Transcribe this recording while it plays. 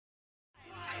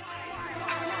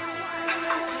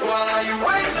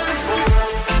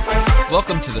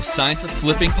Welcome to the Science of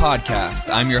Flipping podcast.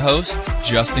 I'm your host,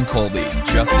 Justin Colby.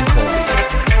 What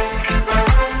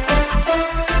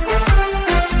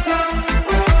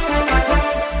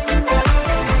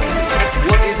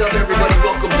is up, everybody?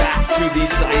 Welcome back to the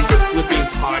Science of Flipping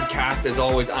podcast. As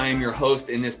always, I am your host,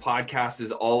 and this podcast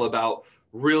is all about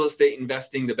real estate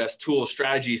investing, the best tools,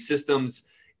 strategies, systems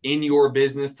in your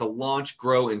business to launch,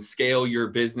 grow, and scale your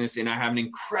business. And I have an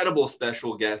incredible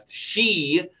special guest.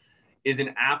 She is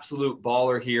an absolute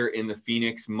baller here in the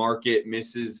Phoenix market,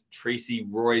 Mrs. Tracy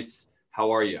Royce. How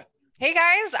are you? Hey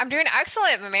guys, I'm doing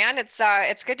excellent, my man.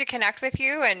 It's good to connect with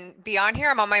you and be on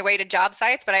here. I'm on my way to job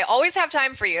sites, but I always have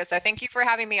time for you. So thank you for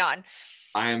having me on.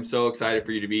 I am so excited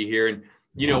for you to be here. And,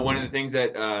 you know, one of the things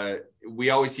that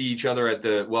we always see each other at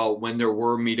when there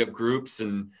were meetup groups,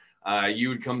 and you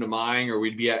would come to mine, or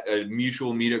we'd be at a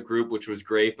mutual meetup group, which was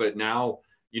great. But now,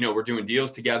 you know, we're doing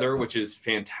deals together, which is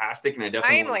fantastic. And I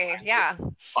definitely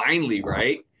finally,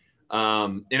 right?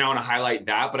 And I want to highlight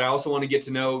that, but I also want to get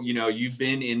to know, you know, you've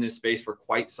been in this space for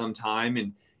quite some time,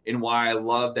 and why I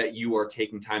love that you are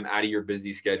taking time out of your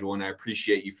busy schedule. And I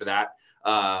appreciate you for that.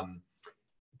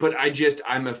 But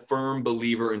I'm a firm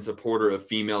believer and supporter of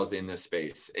females in this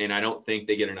space. And I don't think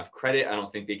they get enough credit. I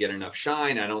don't think they get enough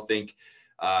shine. I don't think,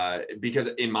 because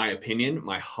in my opinion,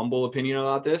 my humble opinion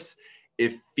about this,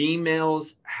 if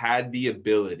females had the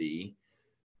ability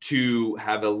to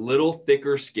have a little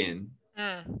thicker skin,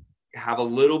 have a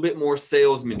little bit more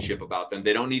salesmanship about them,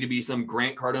 they don't need to be some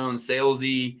Grant Cardone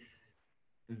salesy,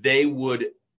 they would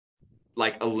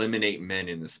eliminate men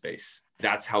in the space.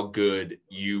 That's how good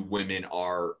you women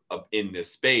are in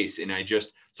this space. And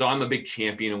so I'm a big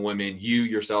champion of women. You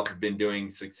yourself have been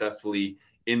doing successfully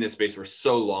in this space for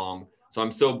so long. So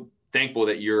I'm so thankful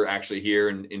that you're actually here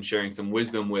and sharing some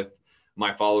wisdom with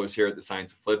my followers here at the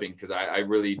Science of Flipping, because I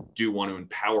really do want to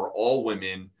empower all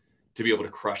women to be able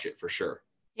to crush it for sure.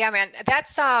 Yeah, man,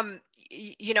 that's,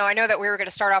 you know, I know that we were going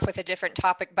to start off with a different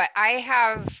topic, but I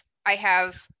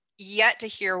have yet to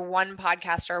hear one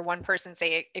podcaster or one person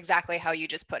say exactly how you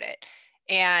just put it.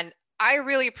 And I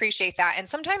really appreciate that. And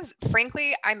sometimes,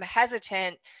 frankly, I'm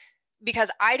hesitant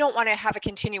because I don't want to have a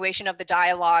continuation of the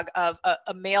dialogue of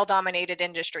a male-dominated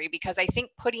industry, because I think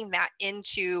putting that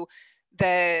into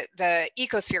the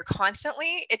ecosphere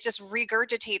constantly, it just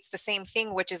regurgitates the same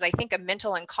thing, which is, I think, a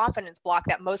mental and confidence block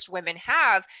that most women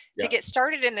have to get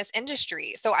started in this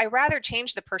industry. So I rather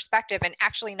change the perspective and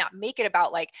actually not make it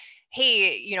about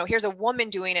hey, you know, here's a woman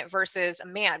doing it versus a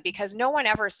man, because no one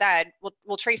ever said,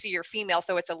 well, Tracy, you're female,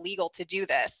 so it's illegal to do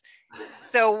this.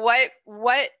 So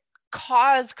what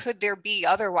cause could there be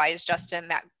otherwise, Justin,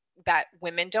 that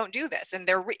women don't do this? And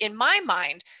in my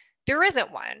mind, there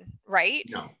isn't one, right?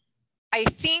 No. I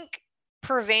think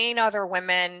purveying other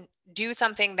women do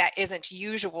something that isn't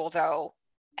usual, though,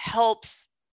 helps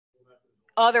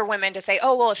other women to say,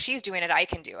 oh, well, if she's doing it, I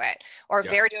can do it. Or if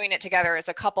they're doing it together as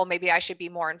a couple, maybe I should be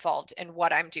more involved in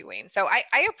what I'm doing. So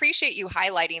I appreciate you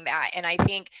highlighting that. And I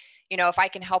think, you know, if I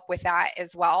can help with that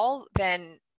as well,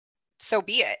 then so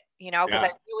be it, you know, because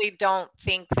I really don't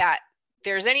think that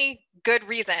there's any good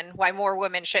reason why more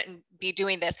women shouldn't be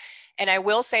doing this. And I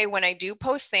will say, when I do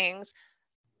post things,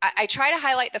 I try to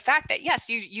highlight the fact that, yes,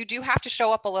 you do have to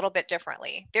show up a little bit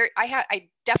differently. I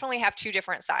definitely have two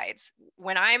different sides.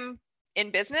 When I'm in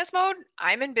business mode,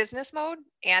 I'm in business mode,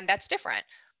 and that's different.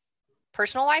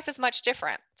 Personal life is much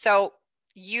different. So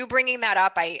you bringing that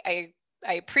up, I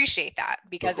appreciate that,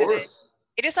 because it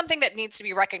is something that needs to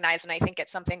be recognized. And I think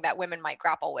it's something that women might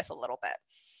grapple with a little bit.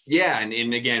 Yeah.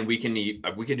 And again, we can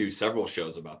do several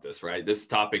shows about this, right? This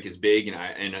topic is big.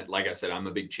 And like I said, I'm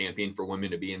a big champion for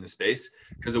women to be in the space,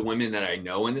 because the women that I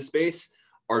know in the space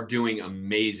are doing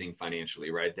amazing financially,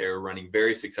 right? They're running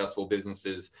very successful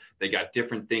businesses. They got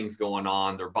different things going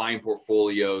on. They're buying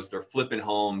portfolios, they're flipping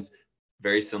homes,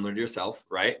 very similar to yourself,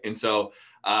 right? And so,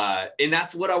 and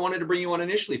that's what I wanted to bring you on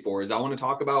initially for, is I want to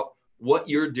talk about what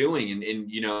you're doing.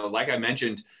 And you know, like I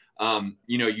mentioned,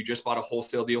 you know, you just bought a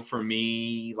wholesale deal for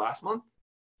me last month.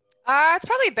 It's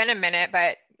probably been a minute,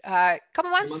 but a couple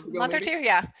months, a month maybe? Or two.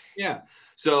 Yeah. Yeah.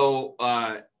 So,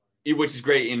 which is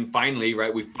great. And finally,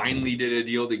 right, we finally did a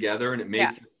deal together, and it made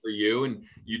sense for you, and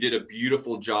you did a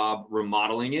beautiful job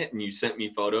remodeling it, and you sent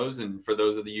me photos. And for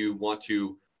those of you who want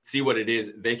to see what it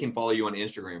is, they can follow you on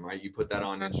Instagram, right? You put that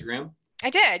on Instagram?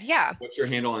 I did. Yeah. What's your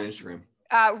handle on Instagram?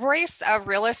 Royce of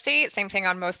Real Estate, same thing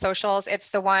on most socials. It's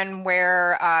the one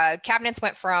where cabinets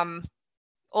went from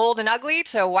old and ugly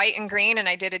to white and green, and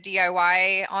I did a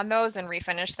DIY on those and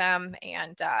refinished them,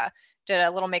 and did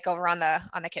a little makeover on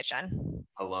the kitchen.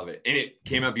 I love it. And it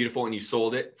came out beautiful, and you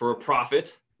sold it for a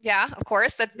profit. Yeah, of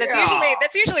course. That's Yeah,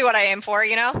 usually what I aim for,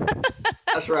 you know?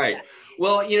 that's right.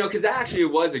 Well, because that actually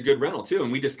was a good rental too.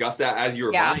 And we discussed that as you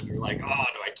were Yeah. buying. You're like, oh,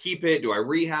 do I keep it? Do I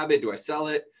rehab it? Do I sell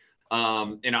it?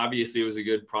 And obviously it was a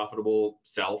good profitable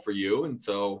sell for you. And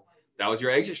so that was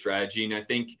your exit strategy. And I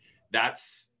think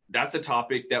that's a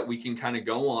topic that we can kind of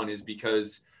go on, is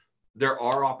because there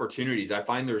are opportunities. I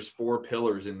find there's 4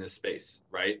 pillars in this space,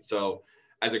 right? So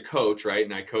as a coach, right,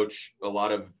 and I coach a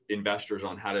lot of investors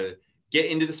on how to get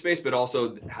into the space, but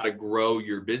also how to grow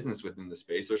your business within the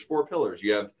space. There's 4 pillars.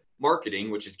 You have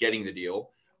marketing, which is getting the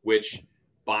deal, which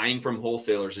buying from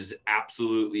wholesalers is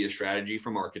absolutely a strategy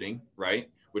for marketing, right?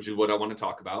 Which is what I want to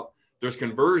talk about. There's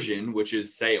conversion, which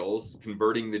is sales,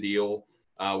 converting the deal,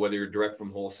 whether you're direct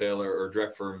from wholesaler or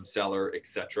direct from seller,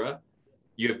 etc.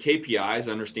 You have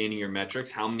KPIs, understanding your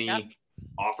metrics. How Yep. many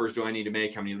offers do I need to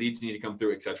make? How many leads need to come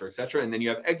through, et cetera, et cetera. And then you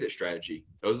have exit strategy.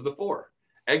 Those are the 4.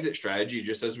 Exit strategy,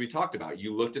 just as we talked about,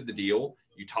 you looked at the deal,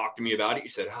 you talked to me about it. You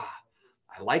said,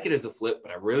 I like it as a flip,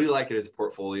 but I really like it as a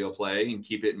portfolio play and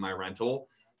keep it in my rental.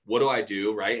 What do I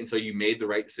do? Right. And so you made the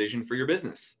right decision for your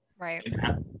business. Right.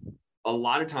 And a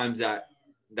lot of times that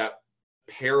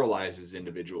paralyzes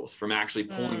individuals from actually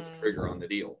pulling the trigger on the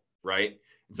deal. Right.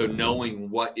 And so knowing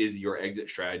what is your exit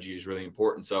strategy is really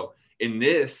important. So in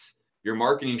this, your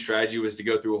marketing strategy was to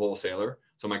go through a wholesaler.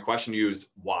 So my question to you is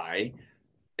why?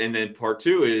 And then part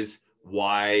 2 is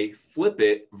why flip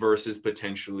it versus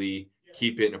potentially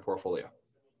keep it in a portfolio?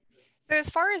 So as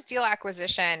far as deal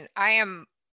acquisition, I am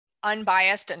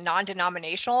unbiased and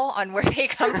non-denominational on where they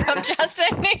come from,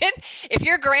 Justin. If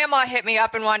your grandma hit me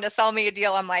up and wanted to sell me a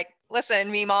deal, I'm like,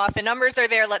 listen, Mima, if the numbers are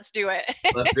there, let's do it.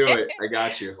 Let's do it. I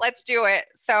got you. Let's do it.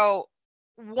 So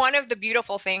one of the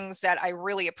beautiful things that I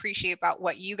really appreciate about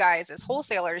what you guys as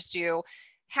wholesalers do,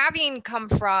 having come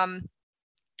from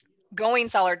going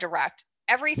seller direct,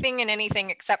 everything and anything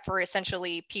except for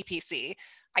essentially PPC,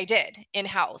 I did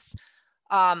in-house.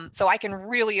 So I can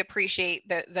really appreciate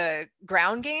the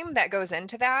ground game that goes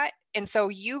into that. And so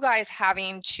you guys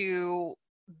having to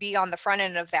be on the front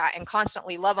end of that and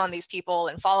constantly love on these people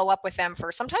and follow up with them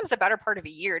for sometimes the better part of a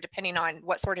year, depending on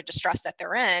what sort of distress that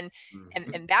they're in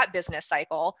and that business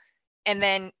cycle, and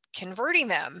then converting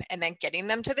them and then getting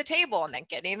them to the table and then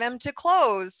getting them to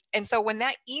close. And so when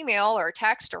that email or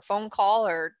text or phone call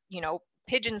or,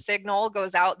 pigeon signal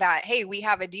goes out that, hey, we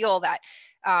have a deal that,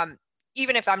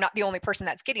 even if I'm not the only person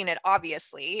that's getting it,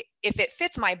 obviously, if it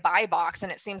fits my buy box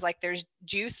and it seems like there's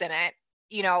juice in it,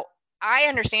 I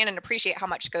understand and appreciate how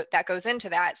much that goes into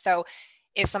that. So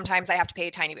if sometimes I have to pay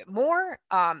a tiny bit more,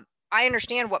 I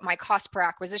understand what my cost per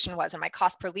acquisition was and my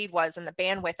cost per lead was and the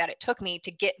bandwidth that it took me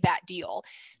to get that deal.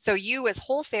 So you as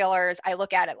wholesalers, I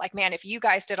look at it like, man, if you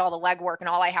guys did all the legwork and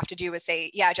all I have to do is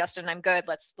say, yeah, Justin, I'm good.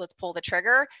 Let's pull the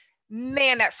trigger.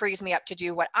 Man, that frees me up to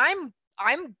do what I'm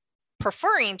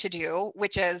preferring to do,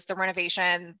 which is the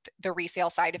renovation, the resale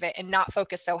side of it, and not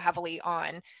focus so heavily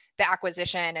on the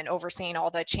acquisition and overseeing all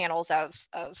the channels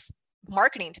of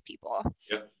marketing to people.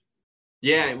 Yep.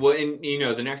 Yeah. Well, and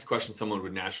the next question someone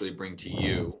would naturally bring to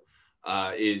you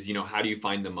is, how do you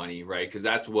find the money, right? Because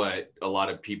that's what a lot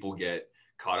of people get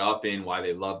caught up in. Why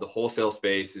they love the wholesale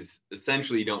space is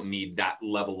essentially you don't need that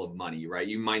level of money, right?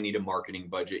 You might need a marketing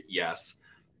budget, yes.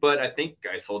 But I think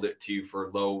I sold it to you for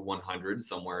low 100,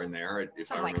 somewhere in there. If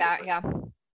Something I like remember that, right. yeah.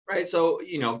 Right. So,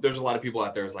 there's a lot of people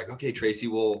out there. It's like, okay, Tracy,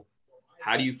 well,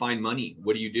 how do you find money?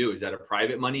 What do you do? Is that a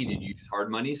private money? Did you use hard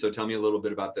money? So tell me a little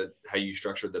bit about how you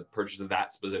structured the purchase of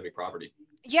that specific property.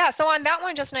 Yeah. So on that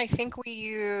one, Justin, I think we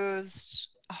used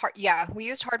hard. Yeah,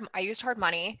 I used hard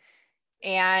money.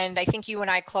 And I think you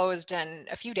and I closed in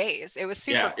a few days. It was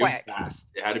super Yeah, it was quick. fast.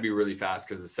 It had to be really fast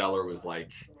because the seller was like,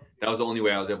 that was the only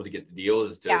way I was able to get the deal,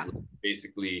 is to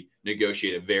basically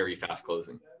negotiate a very fast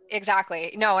closing.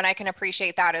 Exactly. No, and I can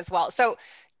appreciate that as well. So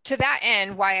to that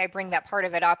end, why I bring that part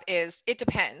of it up is it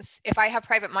depends. If I have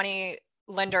private money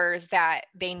lenders that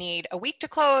they need a week to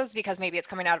close because maybe it's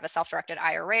coming out of a self-directed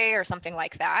IRA or something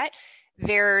like that,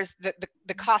 there's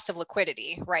the cost of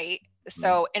liquidity, right?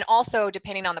 So, and also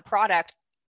depending on the product,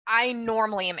 I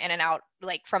normally am in and out,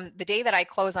 like from the day that I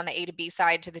close on the A to B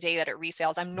side to the day that it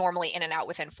resales, I'm normally in and out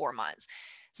within 4 months.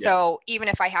 So even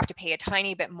if I have to pay a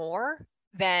tiny bit more,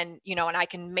 then, and I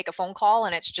can make a phone call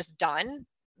and it's just done,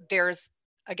 there's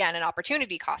again, an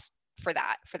opportunity cost for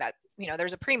that,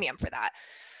 there's a premium for that.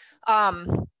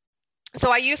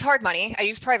 So I use hard money. I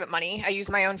use private money. I use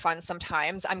my own funds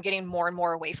sometimes. I'm getting more and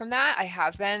more away from that. I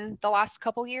have been the last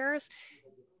couple years.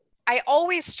 I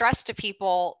always stress to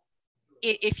people,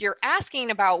 if you're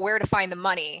asking about where to find the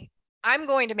money, I'm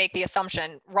going to make the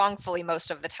assumption, wrongfully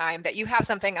most of the time, that you have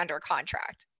something under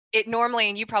contract. it normally,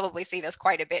 and you probably see this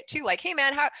quite a bit too, like, hey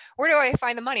man, where do I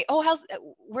find the money? Oh,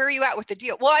 where are you at with the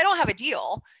deal? Well, I don't have a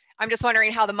deal. I'm just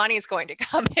wondering how the money is going to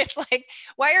come. It's like,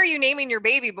 why are you naming your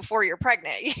baby before you're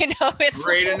pregnant? It's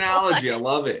great analogy. I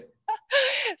love it.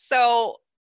 So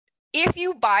if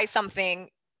you buy something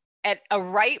at a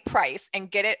right price and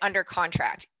get it under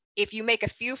contract, if you make a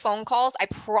few phone calls, I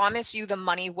promise you the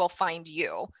money will find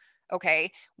you.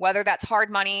 Okay. Whether that's hard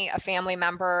money, a family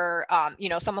member,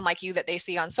 someone like you that they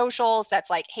see on socials, that's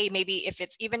like, hey, maybe if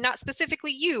it's even not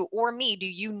specifically you or me, do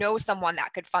you know someone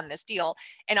that could fund this deal?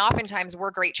 And oftentimes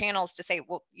we're great channels to say,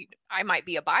 well, I might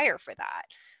be a buyer for that.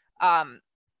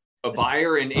 A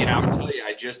buyer, and I'm gonna tell you,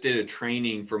 I just did a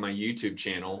training for my YouTube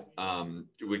channel,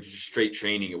 which is straight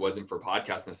training. It wasn't for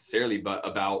podcast necessarily, but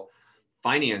about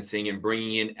financing and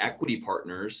bringing in equity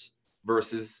partners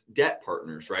versus debt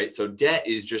partners, right? So debt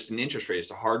is just an interest rate. It's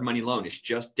a hard money loan. It's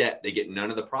just debt. They get none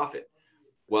of the profit.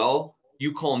 Well,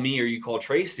 you call me or you call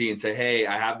Tracy and say, hey,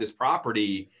 I have this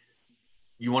property.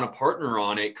 You want to partner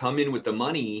on it, come in with the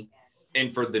money.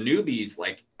 And for the newbies,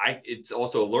 like it's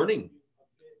also a learning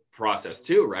process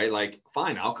too, right? Like,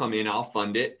 fine, I'll come in, I'll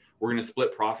fund it. We're going to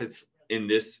split profits in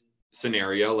this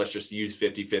scenario. Let's just use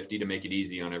 50-50 to make it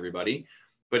easy on everybody.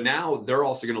 But now they're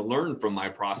also going to learn from my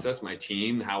process, my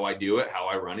team, how I do it, how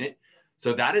I run it.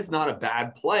 So that is not a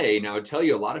bad play. Now, I tell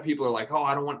you, a lot of people are like, oh,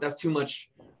 I don't want, that's too much,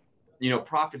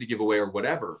 profit to give away or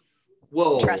whatever.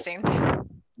 Well, interesting.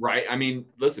 Right. I mean,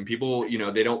 listen, people,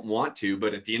 they don't want to,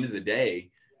 but at the end of the day,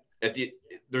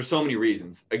 there's so many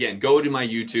reasons. Again, go to my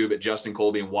YouTube at Justin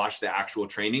Colby and watch the actual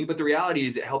training. But the reality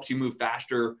is it helps you move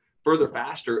further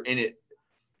faster, and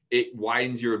it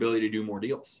widens your ability to do more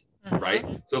deals. Mm-hmm.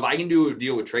 Right. So if I can do a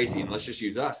deal with Tracy, and let's just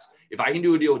use us, if I can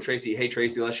do a deal with Tracy, hey,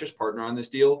 Tracy, let's just partner on this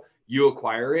deal. You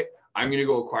acquire it. I'm going to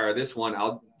go acquire this one.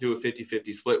 I'll do a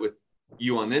 50-50 split with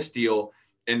you on this deal.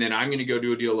 And then I'm going to go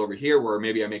do a deal over here where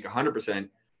maybe I make 100%.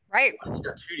 Right. I've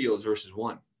got 2 deals versus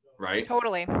 1. Right.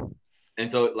 Totally. And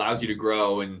so it allows you to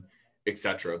grow and et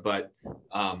cetera. But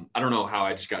I don't know how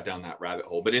I just got down that rabbit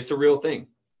hole, but it's a real thing.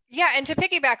 Yeah. And to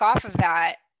piggyback off of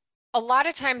that, a lot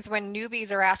of times when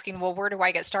newbies are asking, well, where do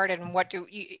I get started and what do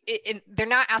you, they're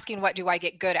not asking, what do I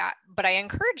get good at? But I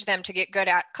encourage them to get good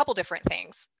at a couple different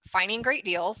things: finding great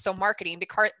deals. So marketing,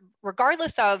 because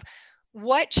regardless of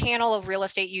what channel of real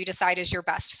estate you decide is your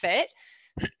best fit,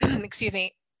 excuse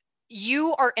me,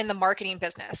 you are in the marketing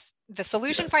business, the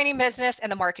solution finding business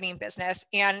and the marketing business.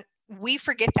 And we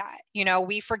forget that,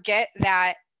 we forget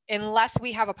that unless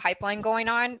we have a pipeline going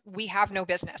on, we have no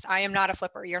business. I am not a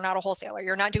flipper. You're not a wholesaler.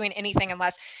 You're not doing anything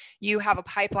unless you have a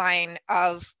pipeline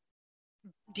of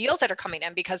deals that are coming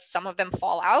in, because some of them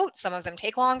fall out, some of them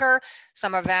take longer,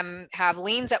 some of them have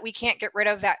liens that we can't get rid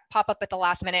of that pop up at the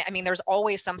last minute. I mean, there's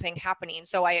always something happening.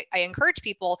 So I encourage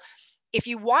people, if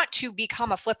you want to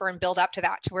become a flipper and build up to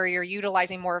that, to where you're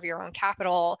utilizing more of your own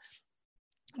capital,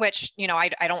 which,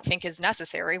 I don't think is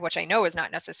necessary, which I know is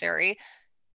not necessary,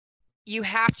 you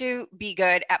have to be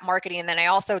good at marketing. And then I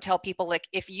also tell people, like,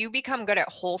 if you become good at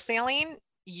wholesaling,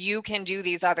 you can do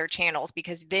these other channels,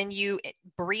 because then you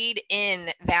breed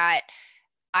in that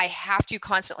I have to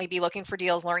constantly be looking for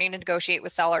deals, learning to negotiate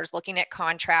with sellers, looking at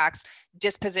contracts,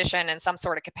 disposition in some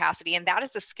sort of capacity. And that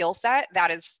is a skill set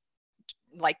that is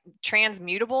like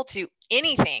transmutable to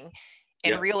anything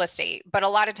in real estate. But a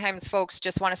lot of times folks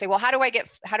just want to say, well, how do I get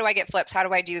flips? How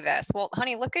do I do this? Well,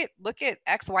 honey, look at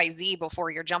XYZ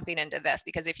before you're jumping into this,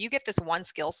 because if you get this one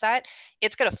skill set,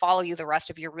 it's going to follow you the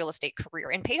rest of your real estate career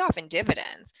and pay off in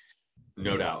dividends.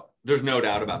 No doubt. There's no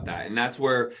doubt about that. And that's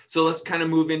where, so let's kind of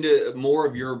move into more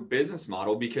of your business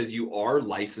model, because you are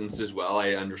licensed as well.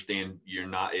 I understand you're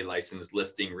not a licensed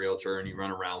listing realtor and you run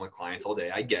around with clients all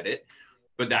day. I get it.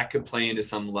 But that could play into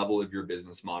some level of your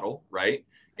business model, right?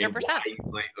 And 100%. why you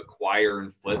might acquire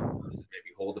and flip versus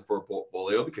maybe hold it for a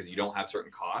portfolio because you don't have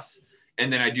certain costs.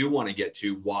 And then I do want to get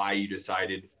to why you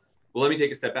decided, well, let me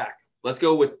take a step back. Let's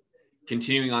go with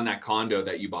continuing on that condo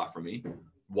that you bought from me,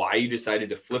 why you decided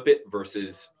to flip it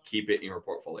versus keep it in your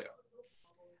portfolio.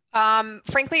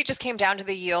 Frankly, it just came down to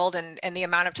the yield and the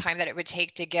amount of time that it would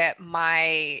take to get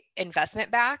my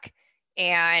investment back.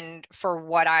 And for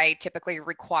what I typically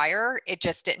require, it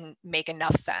just didn't make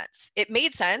enough sense. It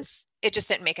made sense. It just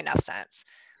didn't make enough sense.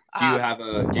 Do you have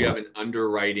an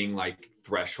underwriting like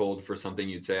threshold for something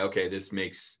you'd say, okay,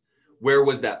 where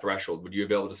was that threshold? Would you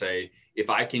be able to say, if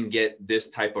I can get this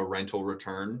type of rental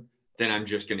return, then I'm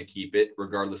just going to keep it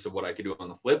regardless of what I could do on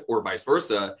the flip, or vice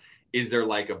versa? Is there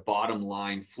like a bottom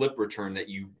line flip return that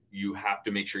you have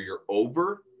to make sure you're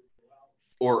over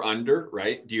or under,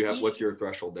 right? What's your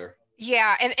threshold there?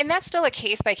 Yeah. And that's still a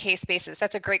case by case basis.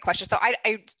 That's a great question. So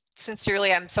I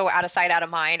sincerely, I'm so out of sight, out of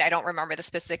mind. I don't remember the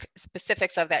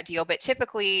specifics of that deal, but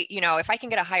typically, if I can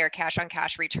get a higher cash on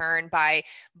cash return by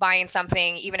buying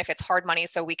something, even if it's hard money,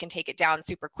 so we can take it down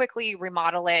super quickly,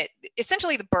 remodel it,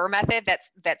 essentially the BRRRR method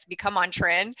that's become on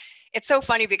trend. It's so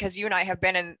funny because you and I have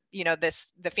been in,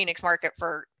 the Phoenix market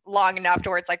for long enough to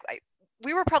where it's like,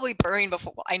 we were probably BRRRRing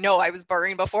before. I know I was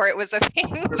BRRRRing before it was a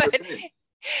thing, but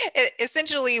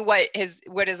essentially what is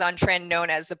on trend known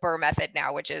as the BRRRR method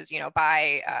now, which is,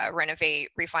 buy, renovate,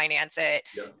 refinance it,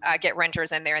 get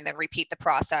renters in there, and then repeat the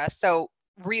process. So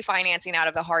refinancing out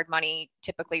of the hard money,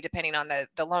 typically depending on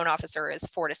the loan officer, is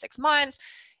 4 to 6 months.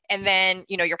 And then,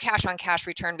 your cash on cash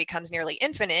return becomes nearly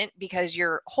infinite because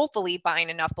you're hopefully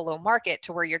buying enough below market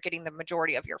to where you're getting the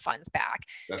majority of your funds back.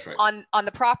 That's right. On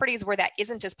the properties where that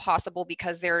isn't as possible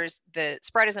because the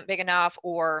spread isn't big enough,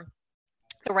 or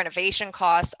the renovation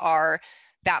costs are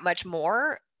that much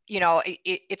more,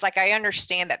 it's like, I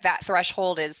understand that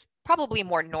threshold is probably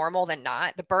more normal than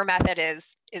not. The BRRRR method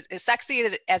is sexy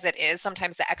as it is.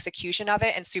 Sometimes the execution of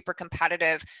it in super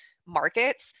competitive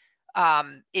markets,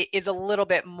 it is a little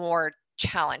bit more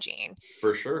challenging.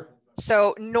 For sure.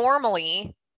 So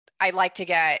normally I like to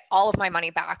get all of my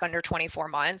money back under 24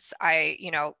 months.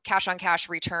 Cash on cash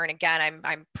return, again,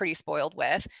 I'm pretty spoiled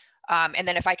with. And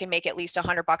then if I can make at least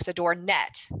 $100 a door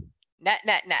net,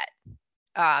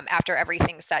 after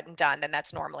everything's said and done, then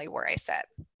that's normally where I sit.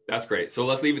 That's great. So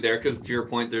let's leave it there, because to your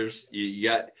point, there's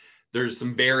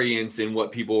some variance in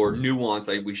what people, or nuance,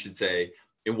 we should say,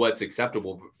 in what's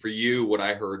acceptable. But for you, what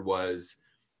I heard was,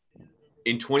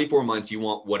 in 24 months, you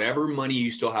want whatever money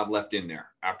you still have left in there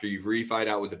after you've refied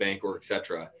out with the bank or et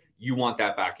cetera, you want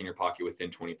that back in your pocket within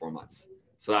 24 months.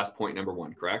 So that's point number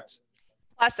one, correct?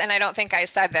 Plus, and I don't think I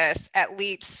said this, at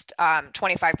least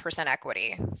 25%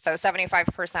 equity. So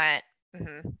 75%.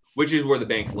 Mm-hmm. Which is where the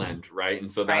banks lend, right?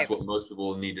 And so that's what most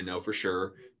people need to know for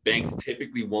sure. Banks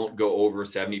typically won't go over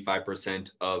 75%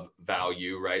 of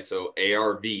value, right? So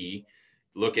ARV,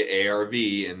 look at ARV,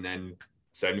 and then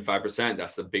 75%,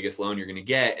 that's the biggest loan you're going to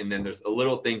get. And then there's a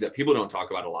little things that people don't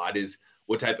talk about a lot, is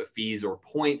what type of fees or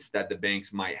points that the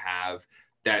banks might have,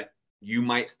 that you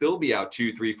might still be out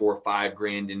 2, 3, 4, 5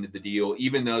 grand into the deal,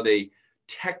 even though they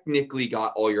technically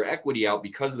got all your equity out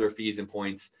because of their fees and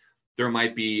points. There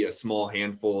might be a small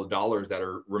handful of dollars that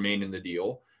remain in the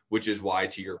deal, which is why,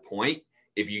 to your point,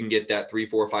 if you can get that 3,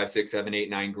 4, 5, 6, 7, 8,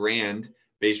 9 grand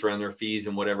based around their fees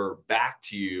and whatever back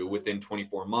to you within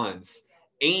 24 months,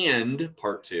 and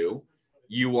part two,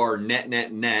 you are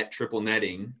net, triple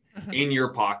netting in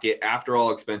your pocket after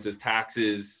all expenses,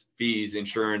 taxes, fees,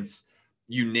 insurance,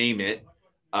 you name it,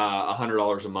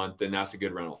 $100 a month, then that's a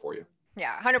good rental for you.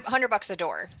 Yeah, $100 a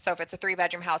door. So if it's a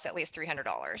 3-bedroom house, at least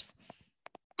 $300.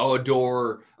 Oh, a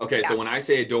door. Okay, yeah. So when I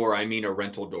say a door, I mean a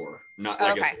rental door, not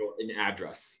like an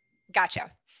address. Gotcha.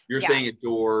 You're saying a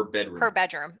door, bedroom. Per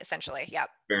bedroom, essentially. Yep.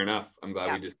 Fair enough. I'm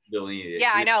glad we just delineated.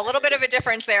 Yeah, I know. A little bit of a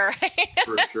difference there.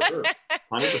 For sure.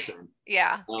 100%.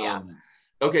 Yeah.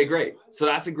 Okay, great. So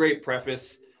that's a great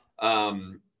preface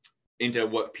into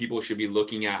what people should be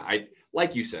looking at.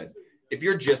 Like you said, if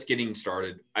you're just getting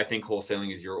started, I think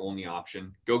wholesaling is your only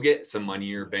option. Go get some money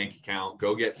in your bank account.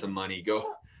 Go get some money.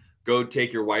 Go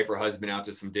take your wife or husband out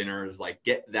to some dinners, like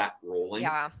get that rolling.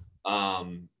 Yeah.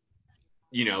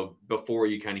 Before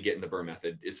you kind of get in the BRRRR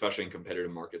method, especially in competitive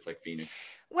markets like Phoenix.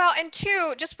 Well, and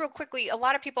two, just real quickly, a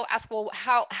lot of people ask, well,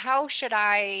 how should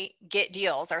I get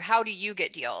deals, or how do you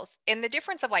get deals? And the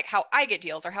difference of like how I get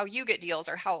deals or how you get deals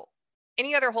or how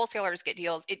any other wholesalers get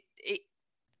deals,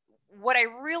 what I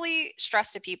really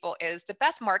stress to people is the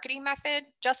best marketing method,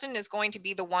 Justin, is going to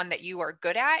be the one that you are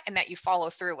good at and that you follow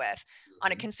through with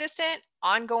on a consistent,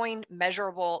 ongoing,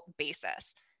 measurable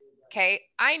basis. Okay.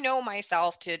 I know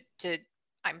myself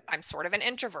I'm sort of an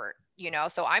introvert,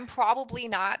 so I'm probably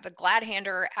not the glad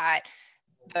hander at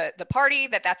the party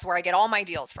that's where I get all my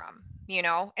deals from,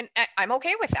 and I'm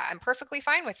okay with that. I'm perfectly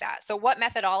fine with that. So what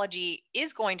methodology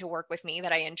is going to work with me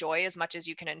that I enjoy as much as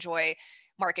you can enjoy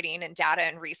marketing and data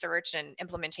and research and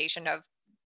implementation of,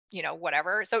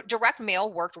 whatever. So direct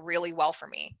mail worked really well for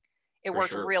me. It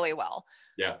worked really well.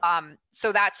 Yeah.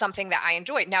 So that's something that I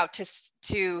enjoyed. Now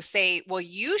to say, well,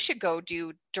 you should go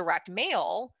do direct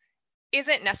mail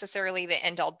isn't necessarily the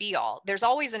end all be all. There's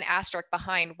always an asterisk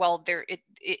behind, well,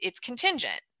 it's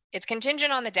contingent. It's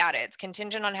contingent on the data. It's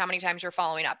contingent on how many times you're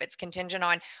following up. It's contingent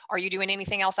on, are you doing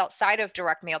anything else outside of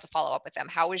direct mail to follow up with them?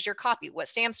 How is your copy? What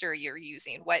stamps are you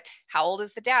using? How old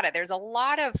is the data? There's a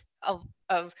lot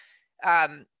of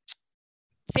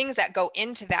things that go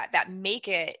into that make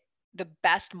it the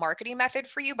best marketing method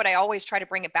for you, but I always try to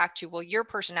bring it back to, well, your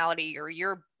personality or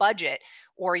your budget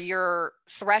or your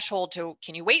threshold to,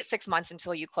 can you wait 6 months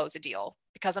until you close a deal?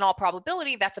 Because in all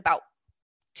probability, that's about,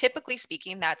 typically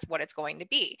speaking, that's what it's going to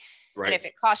be. Right. And if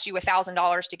it costs you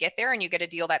 $1,000 to get there and you get a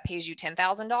deal that pays you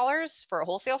 $10,000 for a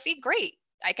wholesale fee, great.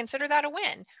 I consider that a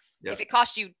win. Yep. If it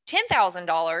costs you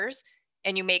 $10,000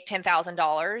 and you make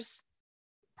 $10,000,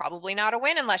 probably not a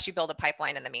win unless you build a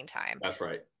pipeline in the meantime. That's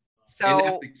right. So, and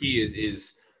that's the key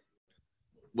is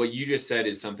what you just said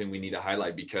is something we need to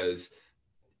highlight, because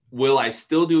will I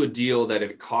still do a deal that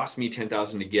if it costs me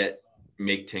 10,000 to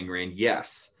make 10 grand?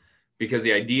 Yes. Because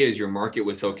the idea is your market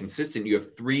was so consistent. You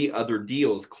have 3 other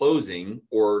deals closing,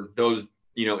 or those,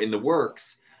 in the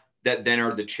works, that then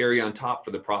are the cherry on top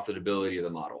for the profitability of the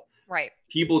model. Right.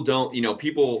 People don't,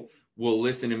 people will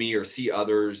listen to me or see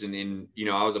others. And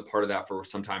I was a part of that for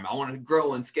some time. I want to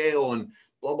grow and scale and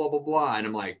blah, blah, blah, blah. And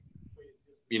I'm like,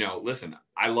 listen,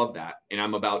 I love that. And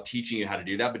I'm about teaching you how to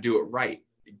do that, but do it right.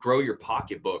 Grow your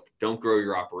pocketbook. Don't grow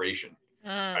your operation.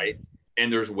 Right.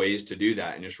 And there's ways to do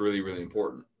that. And it's really, really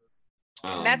important.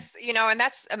 And that's, and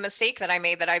that's a mistake that I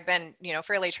made that I've been,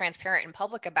 fairly transparent and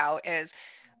public about, is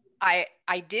I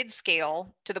did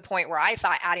scale to the point where I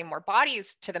thought adding more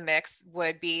bodies to the mix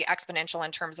would be exponential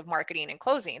in terms of marketing and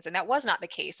closings. And that was not the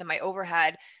case. And my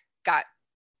overhead got,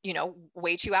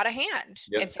 way too out of hand.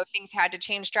 Yep. And so things had to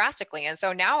change drastically. And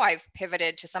so now I've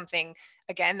pivoted to something,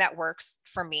 again, that works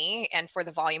for me and for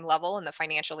the volume level and the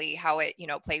financially, how it,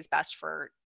 plays best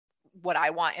for what I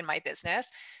want in my business.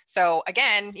 So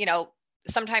again,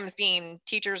 sometimes being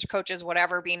teachers, coaches,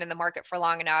 whatever, being in the market for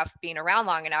long enough, being around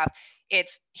long enough,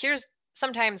 here's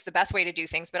sometimes the best way to do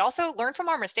things, but also learn from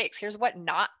our mistakes. Here's what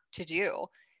not to do.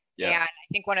 Yeah. And I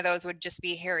think one of those would just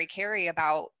be Harry Carey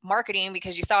about marketing,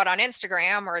 because you saw it on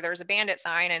Instagram or there's a bandit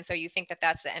sign. And so you think that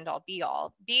that's the end all be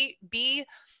all. Be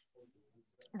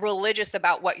religious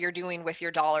about what you're doing with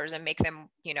your dollars and make them,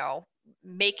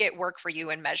 make it work for you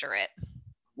and measure it.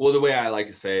 Well, the way I like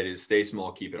to say it is stay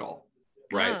small, keep it all.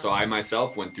 Right. So I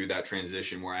myself went through that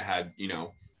transition where I had,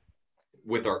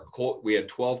 we had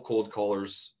 12 cold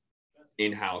callers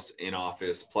in-house in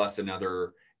office, plus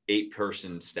another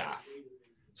 8-person staff.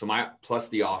 So plus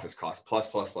the office cost, plus.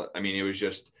 I mean, it was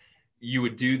just, you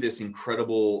would do this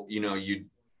incredible, you'd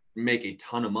make a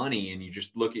ton of money and you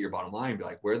just look at your bottom line and be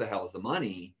like, where the hell is the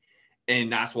money?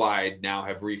 And that's why I now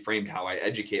have reframed how I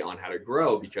educate on how to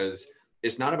grow, because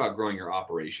it's not about growing your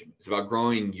operation. It's about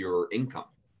growing your income.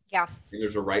 Yeah. And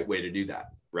there's a right way to do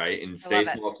that. Right. And stay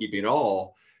small, keep it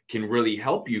all can really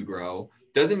help you grow.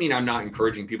 Doesn't mean I'm not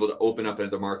encouraging people to open up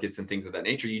other markets and things of that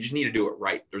nature. You just need to do it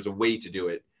right. There's a way to do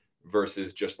it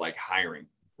versus just like hiring.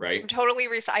 Right. I'm totally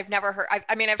I've never heard,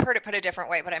 I've heard it put a different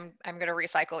way, but I'm going to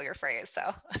recycle your phrase.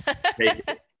 So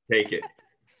take it.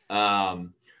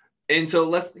 And so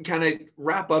let's kind of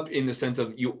wrap up in the sense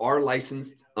of, you are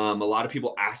licensed. A lot of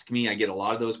people ask me, I get a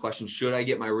lot of those questions. Should I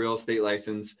get my real estate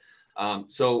license?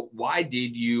 So why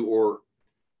did you, or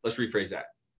let's rephrase that,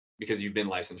 because you've been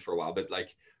licensed for a while, but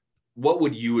like, what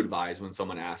would you advise when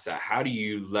someone asks that? How do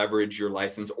you leverage your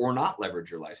license or not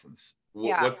leverage your license?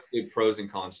 What's the pros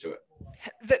and cons to it?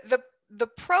 The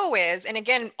pro is, and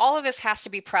again, all of this has to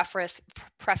be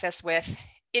prefaced with,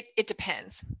 it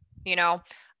depends.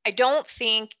 I don't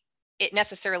think it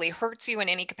necessarily hurts you in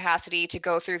any capacity to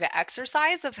go through the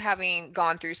exercise of having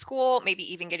gone through school,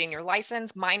 maybe even getting your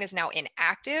license. Mine is now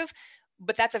inactive,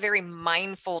 but that's a very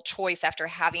mindful choice after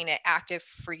having it active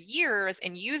for years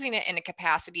and using it in a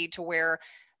capacity to where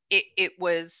it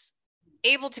was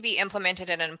able to be implemented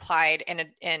and applied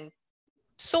and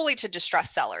solely to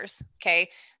distressed sellers. Okay.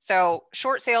 So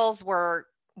short sales were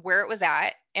where it was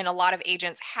at. And a lot of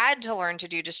agents had to learn to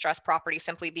do distressed property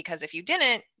simply because if you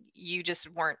didn't, you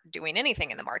just weren't doing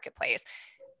anything in the marketplace.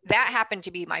 That happened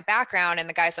to be my background, and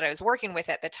the guys that I was working with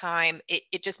at the time,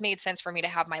 it just made sense for me to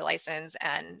have my license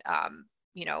and,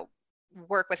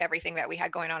 work with everything that we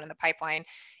had going on in the pipeline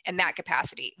in that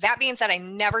capacity. That being said, I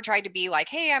never tried to be like,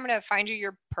 hey, I'm going to find you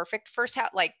your perfect first house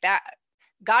like that.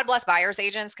 God bless buyer's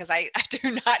agents, because I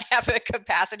do not have the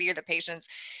capacity or the patience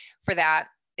for that.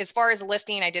 As far as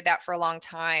listing, I did that for a long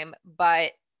time,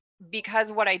 but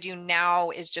because what I do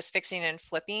now is just fixing and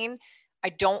flipping, I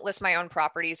don't list my own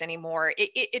properties anymore.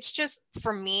 It's just,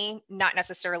 for me, not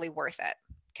necessarily worth it.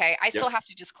 Okay. I still have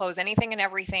to disclose anything and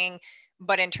everything,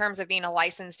 but in terms of being a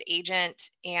licensed agent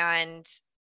and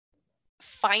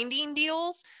finding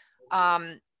deals,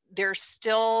 there's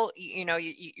still,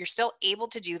 you're still able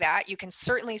to do that. You can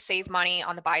certainly save money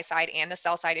on the buy side and the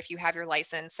sell side if you have your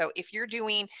license. So if you're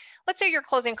doing, let's say you're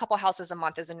closing a couple houses a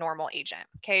month as a normal agent,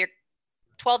 okay, you're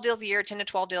 12 deals a year, 10 to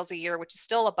 12 deals a year, which is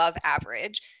still above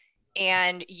average.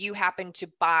 and you happen to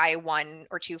buy 1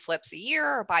 or 2 flips a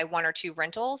year or buy 1 or 2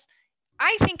 rentals,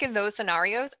 I think in those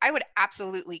scenarios, I would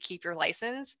absolutely keep your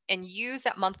license and use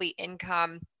that monthly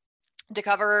income to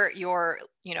cover your,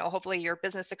 hopefully your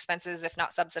business expenses, if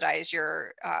not subsidize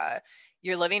your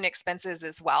living expenses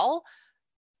as well.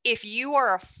 If you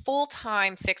are a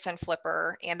full-time fix and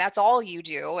flipper and that's all you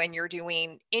do and you're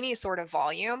doing any sort of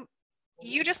volume,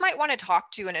 you just might want to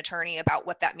talk to an attorney about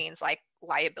what that means, like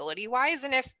liability wise.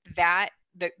 And if that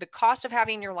the cost of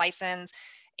having your license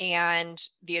and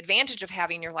the advantage of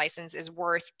having your license is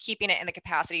worth keeping it in the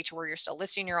capacity to where you're still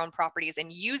listing your own properties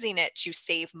and using it to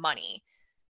save money.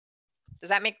 Does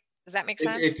that make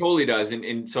sense? It totally does.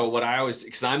 And so what I always,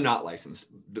 because I'm not licensed,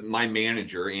 my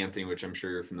manager, Anthony, which I'm sure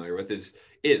you're familiar with,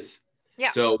 is. Yeah.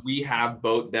 So we have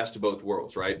best of both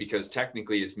worlds, right? Because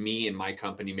technically it's me and my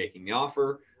company making the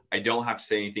offer. I don't have to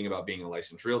say anything about being a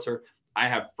licensed realtor. I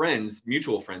have friends,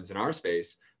 mutual friends in our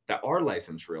space that are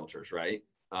licensed realtors, right?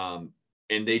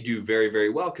 And they do very, very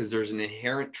well because there's an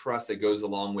inherent trust that goes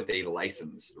along with a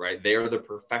license, right? They are the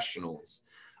professionals.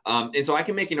 And so I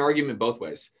can make an argument both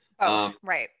ways.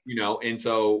 Right. And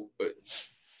so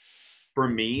for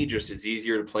me, just it's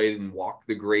easier to play than walk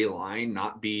the gray line,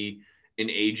 not be an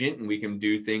agent, and we can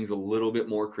do things a little bit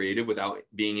more creative without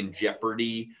being in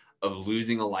jeopardy of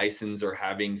losing a license or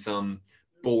having some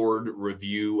board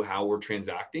review how we're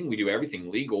transacting. We do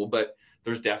everything legal, but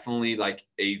there's definitely like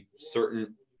a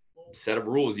certain set of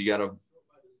rules you got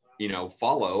to,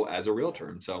 follow as a realtor.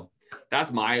 And so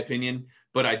that's my opinion,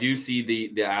 but I do see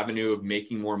the avenue of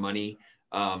making more money.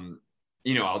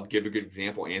 I'll give a good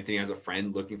example. Anthony has a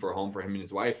friend looking for a home for him and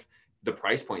his wife. The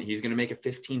price point, he's going to make a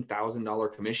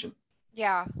 $15,000 commission.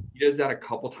 Yeah. He does that a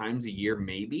couple times a year,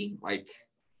 maybe. Like,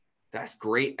 that's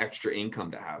great extra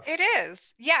income to have. It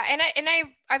is. Yeah. And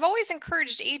I've always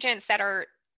encouraged agents that are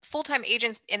full-time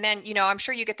agents. And then, I'm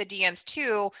sure you get the DMs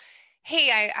too.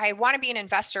 Hey, I want to be an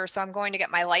investor, so I'm going to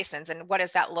get my license. And what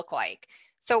does that look like?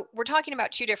 So we're talking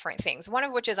about 2 different things. One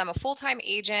of which is I'm a full-time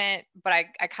agent, but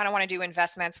I kind of want to do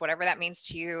investments, whatever that means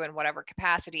to you in whatever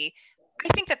capacity. I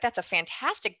think that that's a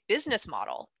fantastic business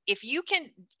model. If you can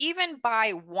even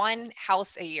buy 1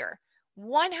 house a year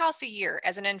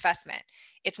as an investment,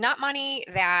 it's not money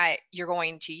that you're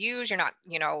going to use. You're not,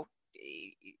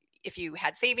 if you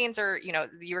had savings or, you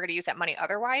were going to use that money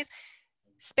otherwise,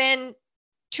 spend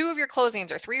 2 of your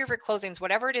closings or 3 of your closings,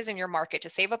 whatever it is in your market, to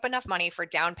save up enough money for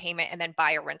down payment and then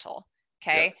buy a rental.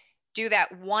 Okay. Yeah. Do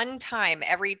that 1 time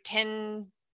every 10,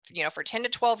 for 10 to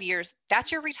 12 years.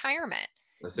 That's your retirement.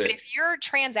 That's it. But it. if you're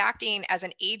transacting as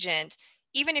an agent,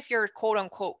 even if you're quote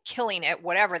unquote killing it,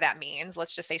 whatever that means,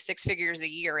 let's just say 6 figures a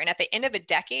year. And at the end of a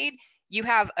decade, you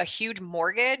have a huge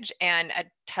mortgage and a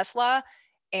Tesla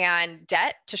and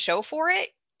debt to show for it.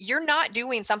 You're not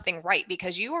doing something right,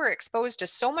 because you are exposed to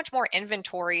so much more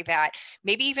inventory that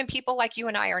maybe even people like you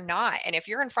and I are not. And if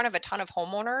you're in front of a ton of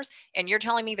homeowners and you're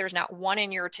telling me there's not one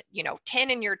in your,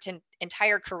 10 in your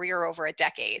entire career over a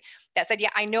decade that said, yeah,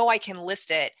 I know I can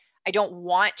list it, I don't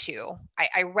want to.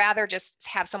 I rather just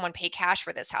have someone pay cash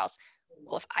for this house.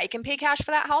 Well, if I can pay cash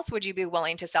for that house, would you be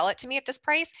willing to sell it to me at this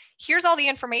price? Here's all the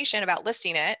information about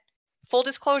listing it. Full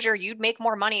disclosure, you'd make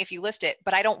more money if you list it,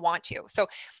 but I don't want to. So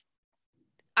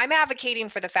I'm advocating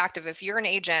for the fact of, if you're an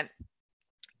agent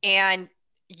and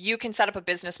you can set up a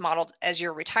business model as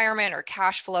your retirement or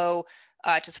cash flow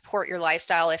to support your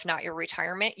lifestyle, if not your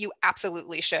retirement, you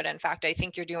absolutely should. In fact, I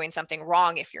think you're doing something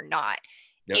wrong if you're not.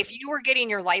 Yep. If you were getting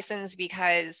your license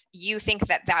because you think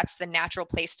that that's the natural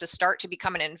place to start to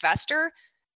become an investor,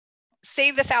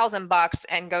 save the $1,000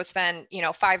 and go spend,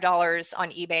 $5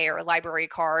 on eBay or a library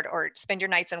card, or spend your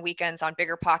nights and weekends on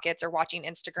Bigger Pockets or watching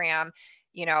Instagram,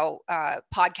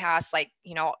 podcasts like,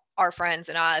 our friends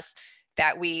and us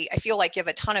that I feel like give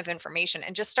a ton of information,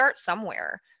 and just start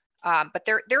somewhere. But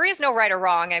there is no right or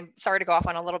wrong. I'm sorry to go off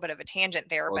on a little bit of a tangent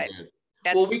there, but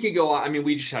well, we could go on. I mean,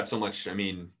 we just have so much. I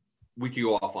mean, we could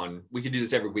go off on, we could do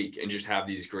this every week and just have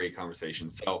these great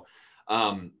conversations. So,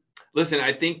 listen,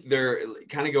 I think they're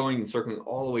kind of going and circling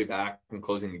all the way back and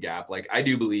closing the gap. Like, I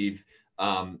do believe,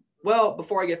 well,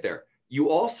 before I get there, you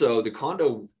also, the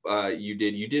condo you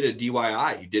did a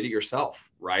DIY, you did it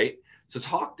yourself, right? So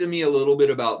talk to me a little bit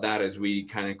about that as we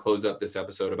kind of close up this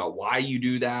episode, about why you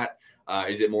do that.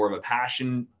 Is it more of a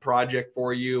passion project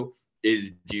for you?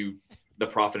 The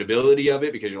profitability of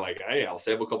it, because you're like, hey, I'll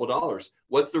save a couple dollars?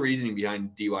 What's the reasoning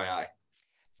behind DIY?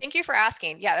 Thank you for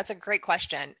asking. Yeah, that's a great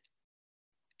question.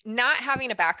 Not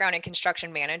having a background in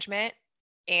construction management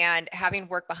and having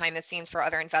worked behind the scenes for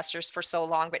other investors for so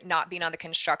long, but not being on the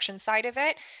construction side of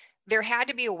it, there had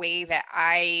to be a way that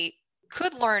I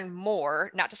could learn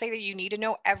more, not to say that you need to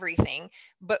know everything,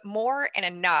 but more and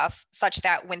enough such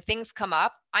that when things come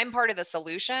up, I'm part of the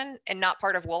solution and not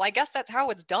part of, well, I guess that's how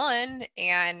it's done.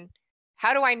 And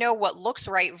how do I know what looks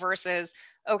right versus,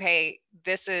 okay,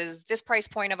 this is this price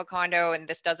point of a condo and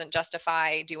this doesn't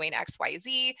justify doing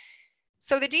XYZ.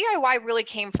 So the DIY really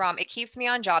came from, it keeps me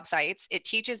on job sites. It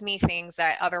teaches me things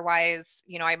that otherwise,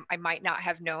 I might not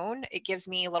have known. It gives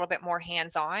me a little bit more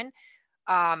hands-on.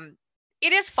 Um,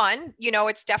 it is fun.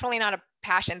 It's definitely not a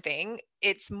passion thing.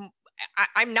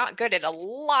 I'm not good at a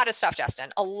lot of stuff, Justin,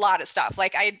 a lot of stuff.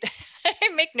 Like I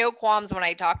make no qualms when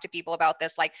I talk to people about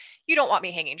this. Like, you don't want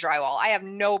me hanging drywall. I have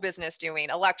no business doing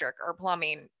electric or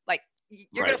plumbing. Like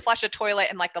you're going to flush a toilet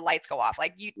and like the lights go off.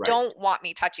 Like you don't want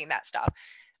me touching that stuff.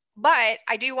 But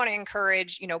I do want to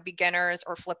encourage, beginners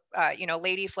or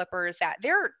lady flippers that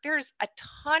there's a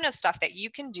ton of stuff that you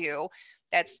can do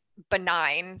that's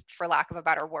benign, for lack of a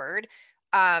better word,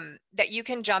 that you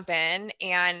can jump in.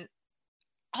 And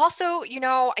also,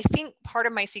 I think part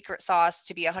of my secret sauce,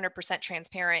 to be 100%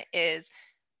 transparent, is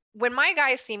when my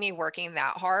guys see me working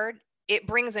that hard, it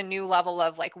brings a new level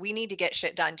of like, we need to get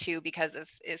shit done too, because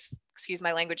if excuse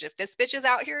my language, if this bitch is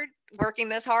out here working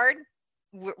this hard,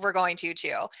 we're going to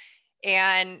too.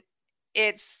 And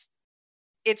it's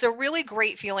a really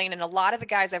great feeling. And a lot of the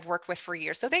guys I've worked with for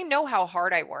years, so they know how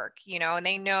hard I work, and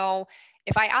they know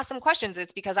if I ask them questions,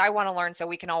 it's because I want to learn so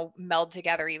we can all meld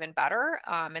together even better.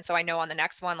 And so I know on the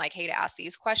next one, like, hey, to ask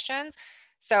these questions.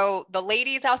 So the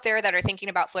ladies out there that are thinking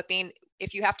about flipping,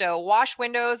 if you have to wash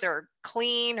windows or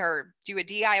clean or do a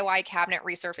DIY cabinet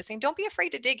resurfacing, don't be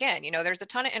afraid to dig in. There's a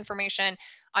ton of information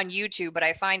on YouTube, but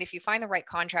I find if you find the right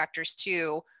contractors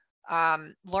too,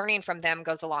 learning from them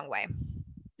goes a long way.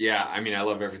 Yeah. I mean, I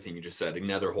love everything you just said.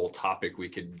 Another whole topic we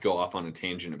could go off on a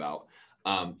tangent about.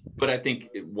 But I think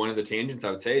one of the tangents I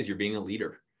would say is you're being a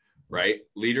leader, right?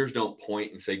 Leaders don't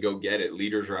point and say, go get it.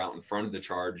 Leaders are out in front of the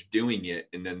charge doing it,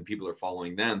 and then people are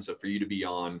following them. So for you to be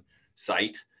on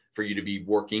site, for you to be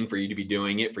working, for you to be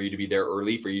doing it, for you to be there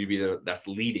early, for you to be there, that's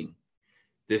leading.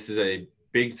 This is a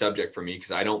big subject for me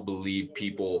because I don't believe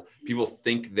people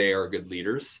think they are good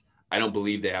leaders. I don't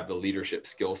believe they have the leadership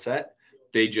skill set.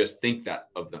 They just think that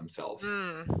of themselves,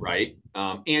 right?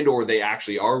 And or they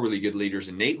actually are really good leaders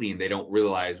innately, and they don't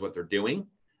realize what they're doing.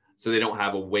 So they don't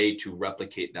have a way to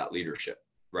replicate that leadership,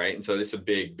 right? And so this is a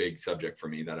big, big subject for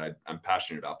me that I'm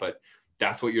passionate about. But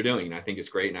that's what you're doing, and I think it's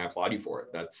great, and I applaud you for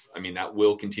it. That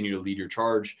will continue to lead your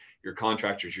charge, your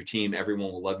contractors, your team.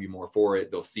 Everyone will love you more for it.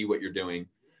 They'll see what you're doing.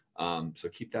 So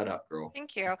keep that up, girl.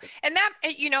 Thank you. And that,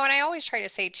 and I always try to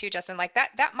say too, Justin, like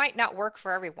that might not work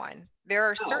for everyone. There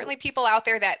are certainly people out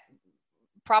there that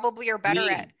probably are better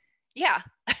at. Yeah.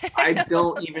 I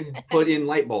don't even put in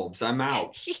light bulbs. I'm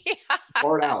out. Yeah.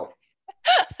 Hard out.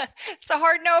 It's a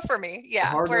hard no for me.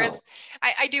 Yeah. Whereas no.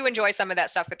 I do enjoy some of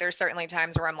that stuff, but there's certainly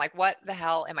times where I'm like, what the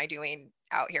hell am I doing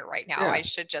out here right now? Yeah. I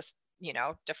should just,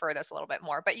 defer this a little bit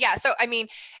more. But yeah, so I mean,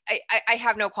 I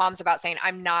have no qualms about saying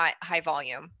I'm not high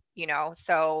volume.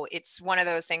 So it's one of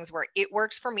those things where it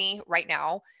works for me right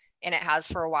now, and it has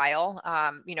for a while.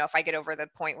 If I get over the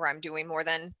point where I'm doing more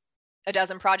than a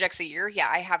dozen projects a year, yeah,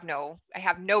 I have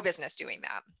no business doing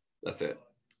that. That's it.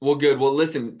 Well, good. Well,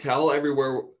 listen, tell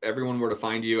everyone where to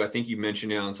find you. I think you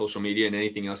mentioned it on social media, and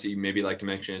anything else that you maybe like to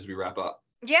mention as we wrap up.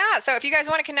 Yeah. So if you guys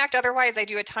want to connect, otherwise I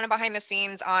do a ton of behind the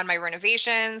scenes on my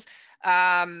renovations.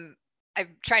 I've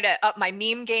tried to up my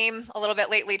meme game a little bit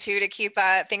lately too, to keep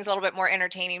things a little bit more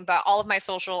entertaining, but all of my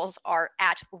socials are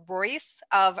at Royce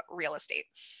of Real Estate.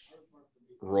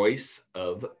 Royce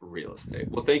of Real Estate.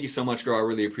 Well, thank you so much, girl. I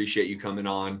really appreciate you coming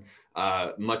on.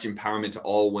 Much empowerment to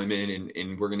all women.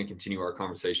 And we're going to continue our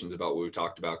conversations about what we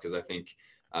talked about, because I think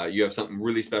you have something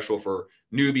really special for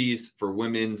newbies, for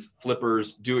women's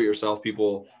flippers, do-it-yourself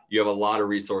people. You have a lot of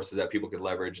resources that people could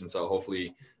leverage. And so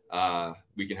hopefully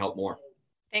we can help more.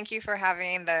 Thank you for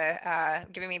having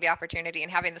giving me the opportunity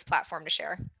and having this platform to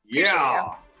share. Appreciate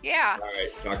you. Yeah. All right.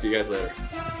 Talk to you guys later.